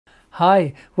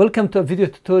Hi, welcome to a video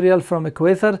tutorial from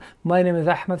Equaser. My name is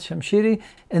Ahmed Shamshiri.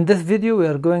 In this video we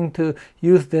are going to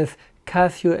use this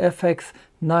Casio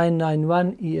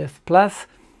FX-115ES Plus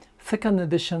second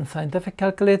edition scientific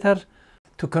calculator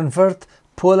to convert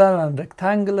polar and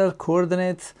rectangular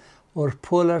coordinates or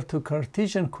polar to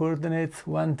Cartesian coordinates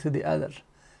one to the other.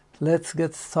 Let's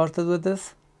get started with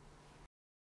this.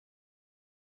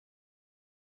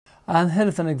 And here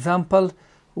is an example.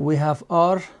 We have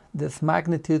R, this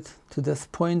magnitude to this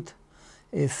point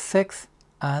is 6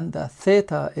 and the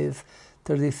theta is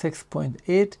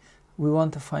 36.8. We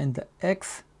want to find the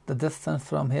x, the distance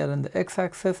from here in the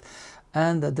x-axis,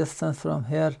 and the distance from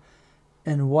here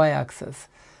in y-axis.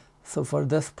 So for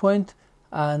this point,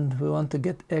 and we want to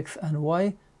get x and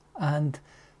y, and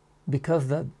because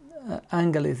the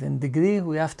angle is in degree,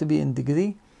 we have to be in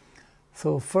degree.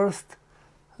 So first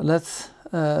let's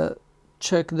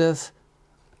check this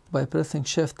by pressing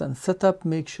shift and setup.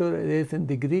 Make sure it is in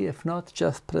degree. If not,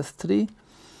 just press 3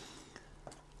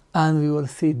 and we will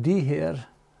see D here.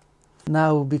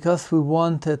 Now because we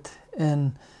want it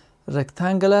in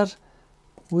rectangular,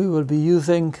 we will be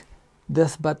using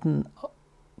this button,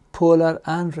 polar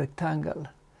and rectangle.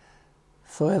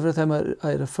 So every time I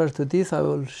refer to this, I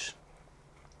will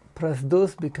press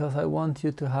those because I want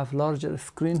you to have larger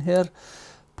screen here.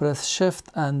 Press shift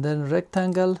and then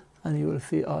rectangle and you will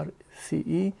see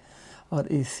RCE or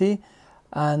EC,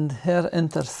 and here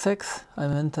enter 6.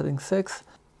 I'm entering 6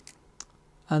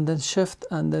 and then shift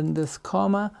and then this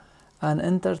comma and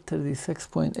enter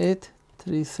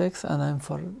 36.836, and I'm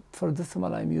for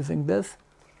decimal I'm using this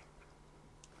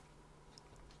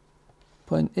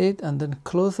 0.8 and then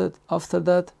close it. After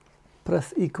that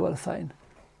press equal sign,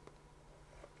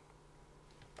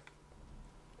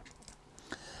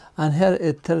 and here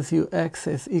it tells you x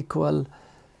is equal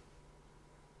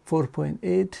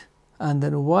 4.8 and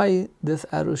then y, this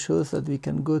arrow shows that we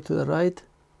can go to the right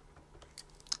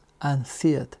and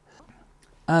see it.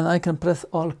 And I can press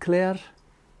all clear,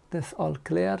 this all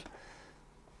clear,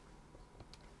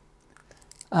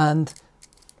 and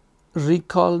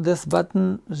recall this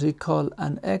button, recall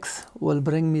an x will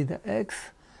bring me the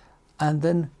x, and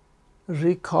then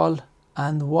recall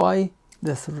and y,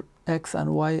 this x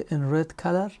and y in red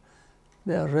color,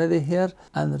 they are already here,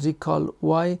 and recall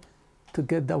y to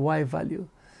get the y value.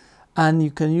 And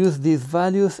you can use these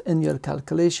values in your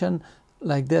calculation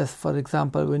like this. For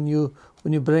example, when you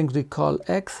bring recall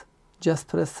x, just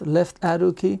press left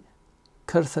arrow key,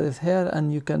 cursor is here,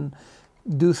 and you can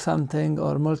do something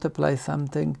or multiply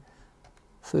something,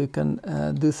 so you can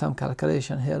do some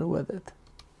calculation here with it.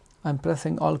 I'm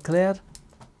pressing all clear.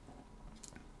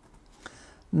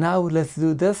 Now let's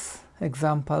do this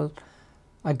example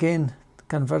again.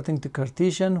 Converting to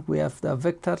Cartesian, we have the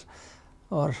vector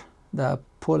or the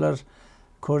polar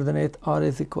coordinate r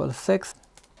is equal 6,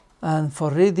 and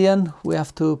for radian we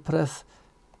have to press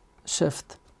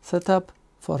shift setup.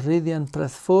 For radian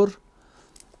press 4,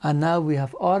 and now we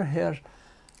have r here.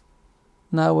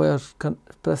 Now we are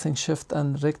pressing shift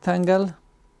and rectangle,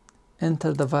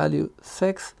 enter the value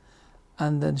 6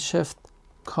 and then shift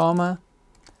comma,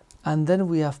 and then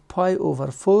we have pi over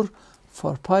 4.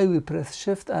 For pi we press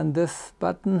shift and this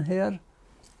button here,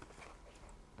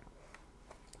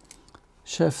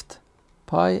 shift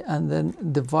pi, and then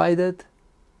divided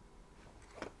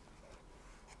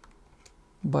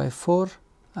by 4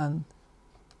 and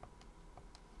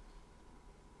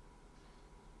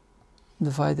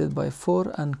divided by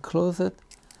 4 and close it,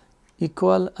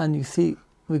 equal, and you see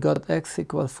we got x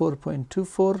equal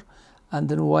 4.24 and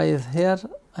then y is here.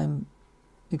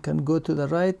 You can go to the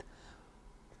right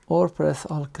or press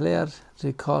all clear,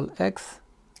 recall x,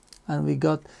 and we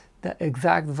got the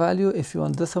exact value. If you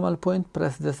want decimal point,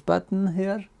 press this button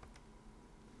here,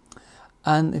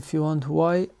 and if you want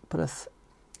y, press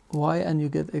y and you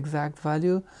get exact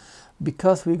value.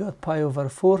 Because we got pi over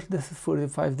 4, this is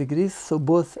 45 degrees, so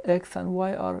both x and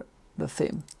y are the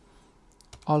same.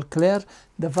 All clear.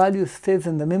 The value stays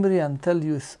in the memory until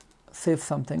you save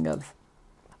something else.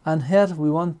 And here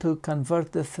we want to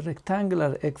convert this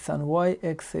rectangular x and y.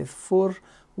 X is 4,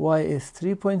 y is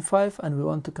 3.5, and we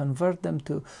want to convert them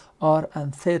to r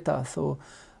and theta. So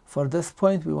for this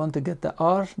point we want to get the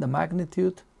r, the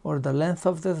magnitude or the length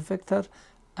of this vector,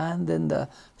 and then the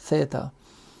theta.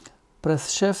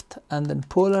 Press shift and then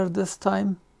polar this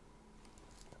time.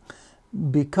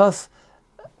 Because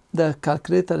the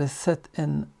calculator is set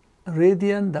in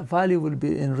radian, the value will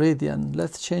be in radian.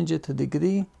 Let's change it to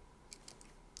degree,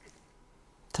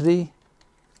 3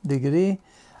 degree,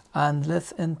 and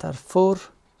let's enter 4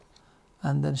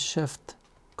 and then shift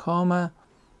comma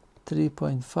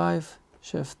 3.5,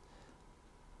 shift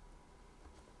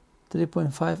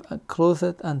 3.5 and close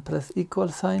it and press equal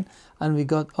sign, and we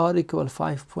got R equal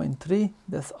 5.3.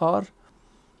 That's R,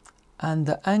 and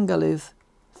the angle is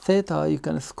theta. You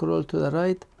can scroll to the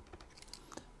right,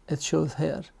 it shows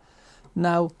here.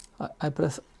 Now I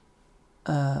press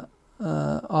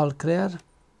all clear.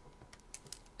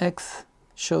 X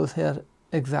shows here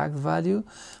exact value,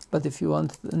 but if you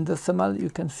want in decimal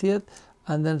you can see it,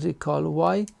 and then recall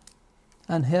Y,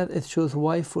 and here it shows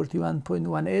Y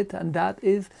 41.18, and that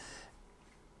is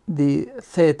the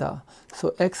theta.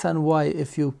 So X and Y,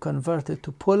 if you convert it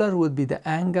to polar, would be the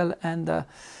angle and the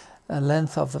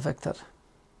length of the vector.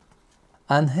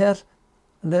 And here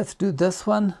let's do this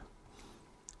one.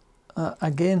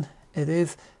 Again, it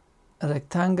is a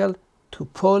rectangle to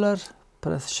polar.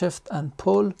 Press shift and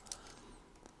pole,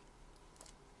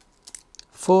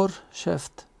 4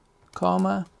 shift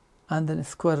comma, and then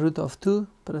square root of 2.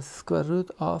 Press square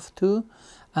root of 2,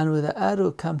 and with the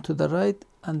arrow come to the right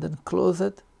and then close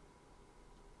it,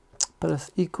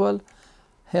 press equal.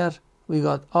 Here we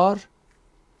got R,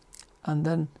 and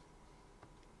then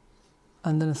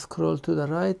scroll to the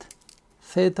right,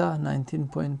 theta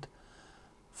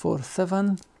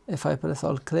 19.47. If I press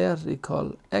all clear,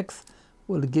 recall X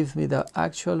will give me the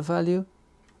actual value,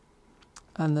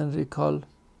 and then recall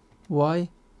Y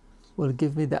will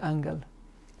give me the angle.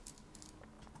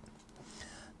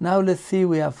 Now let's see,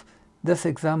 we have this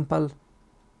example.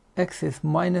 X is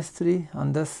 -3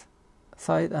 on this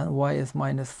side and Y is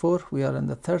 -4. We are in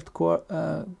the third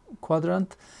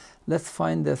quadrant. Let's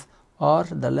find this R,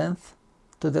 the length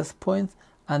to this point,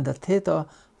 and the theta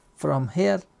from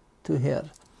here to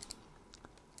here.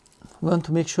 We want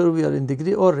to make sure we are in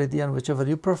degree or radian, whichever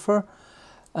you prefer,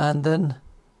 and then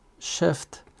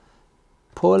shift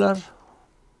polar.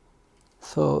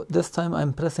 So this time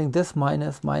I'm pressing this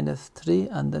 -3,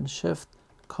 and then shift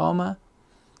comma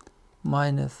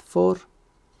 -4,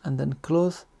 and then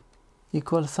close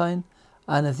equal sign.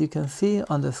 And as you can see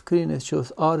on the screen, it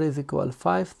shows R is equal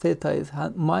 5, theta is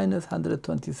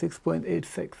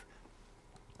 -126.86.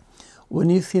 When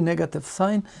you see negative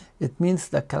sign, it means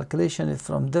the calculation is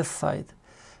from this side.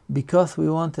 Because we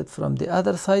want it from the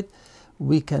other side,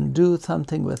 we can do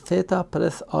something with theta.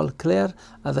 Press all clear.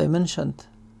 As I mentioned,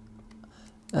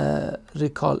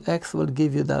 recall X will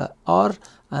give you the R,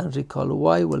 and recall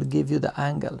Y will give you the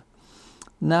angle.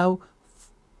 Now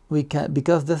we can,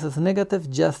 because this is negative,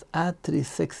 just add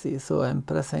 360. So I'm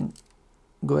pressing,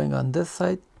 going on this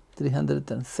side,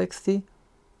 360.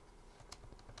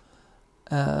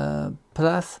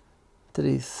 Plus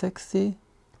 360,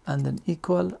 and then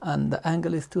equal, and the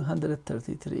angle is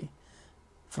 233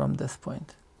 from this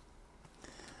point.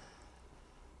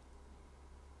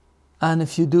 And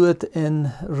if you do it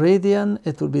in radian,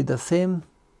 it will be the same,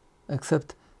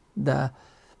 except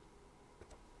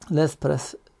let's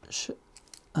press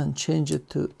and change it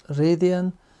to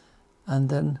radian, and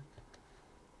then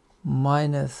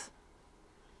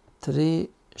 -3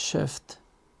 shift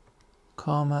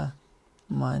comma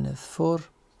 -4,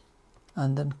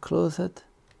 and then close it,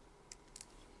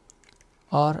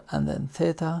 R, and then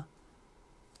theta.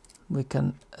 We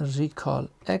can recall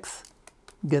X,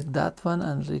 get that one,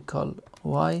 and recall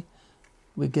Y.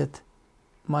 We get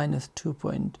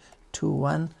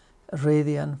 -2.21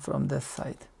 radian from this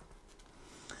side.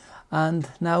 And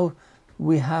now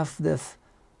we have this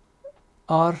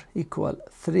R equal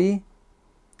 3,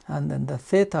 and then the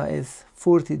theta is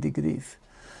 40 degrees.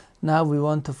 Now we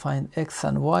want to find X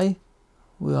and Y.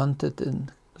 We want it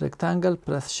in rectangle.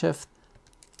 Press shift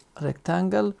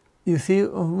rectangle. You see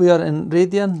we are in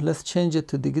radian. Let's change it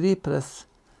to degree. Press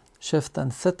shift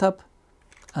and setup,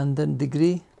 and then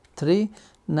degree 3.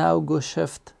 Now go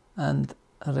shift and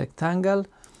rectangle.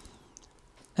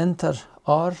 Enter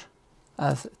R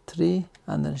as 3,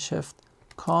 and then shift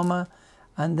comma,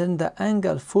 and then the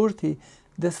angle 40.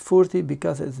 This 40,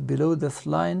 because it's below this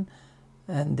line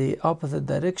and the opposite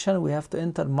direction, we have to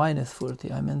enter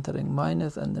 -40. I'm entering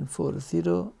minus, and then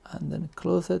 40, and then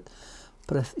close it,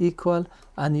 press equal,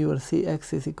 and you will see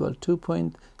X is equal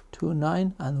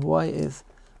 2.29, and Y is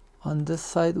on this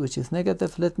side, which is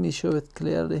negative. Let me show it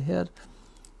clearly here.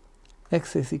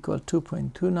 X is equal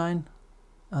 2.29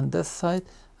 on this side,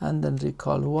 and then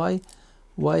recall Y.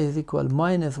 Y is equal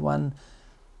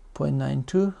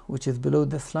 -1.92, which is below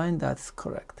this line. That's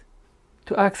correct.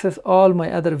 To access all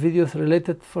my other videos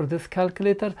related for this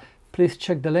calculator, please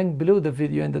check the link below the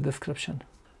video in the description.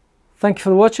 Thank you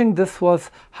for watching. This was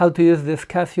how to use this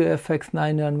Casio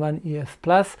FX-115ES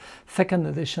Plus 2nd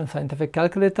edition scientific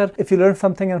calculator. If you learned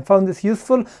something and found this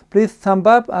useful, please thumb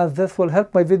up, as this will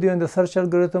help my video in the search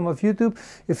algorithm of YouTube.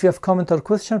 If you have comment or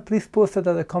question, please post it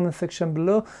at the comment section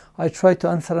below. I try to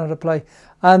answer and reply.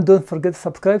 And don't forget to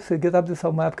subscribe so you get updates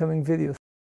of my upcoming videos.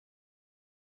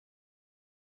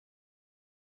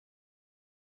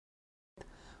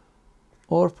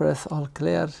 Or press all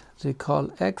clear,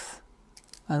 recall X,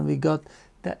 and we got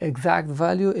the exact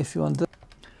value. If you want to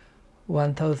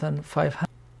 1500,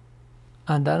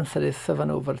 and the answer is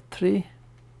 7/3,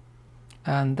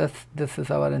 and this is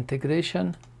our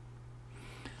integration,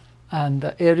 and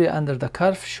the area under the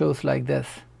curve shows like this.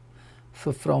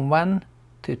 So from 1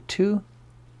 to 2,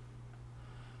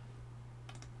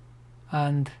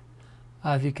 and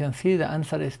as you can see the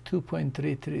answer is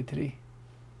 2.333.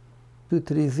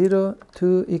 230,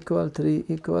 2 equal 3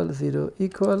 equal 0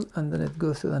 equal, and then it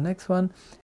goes to the next one.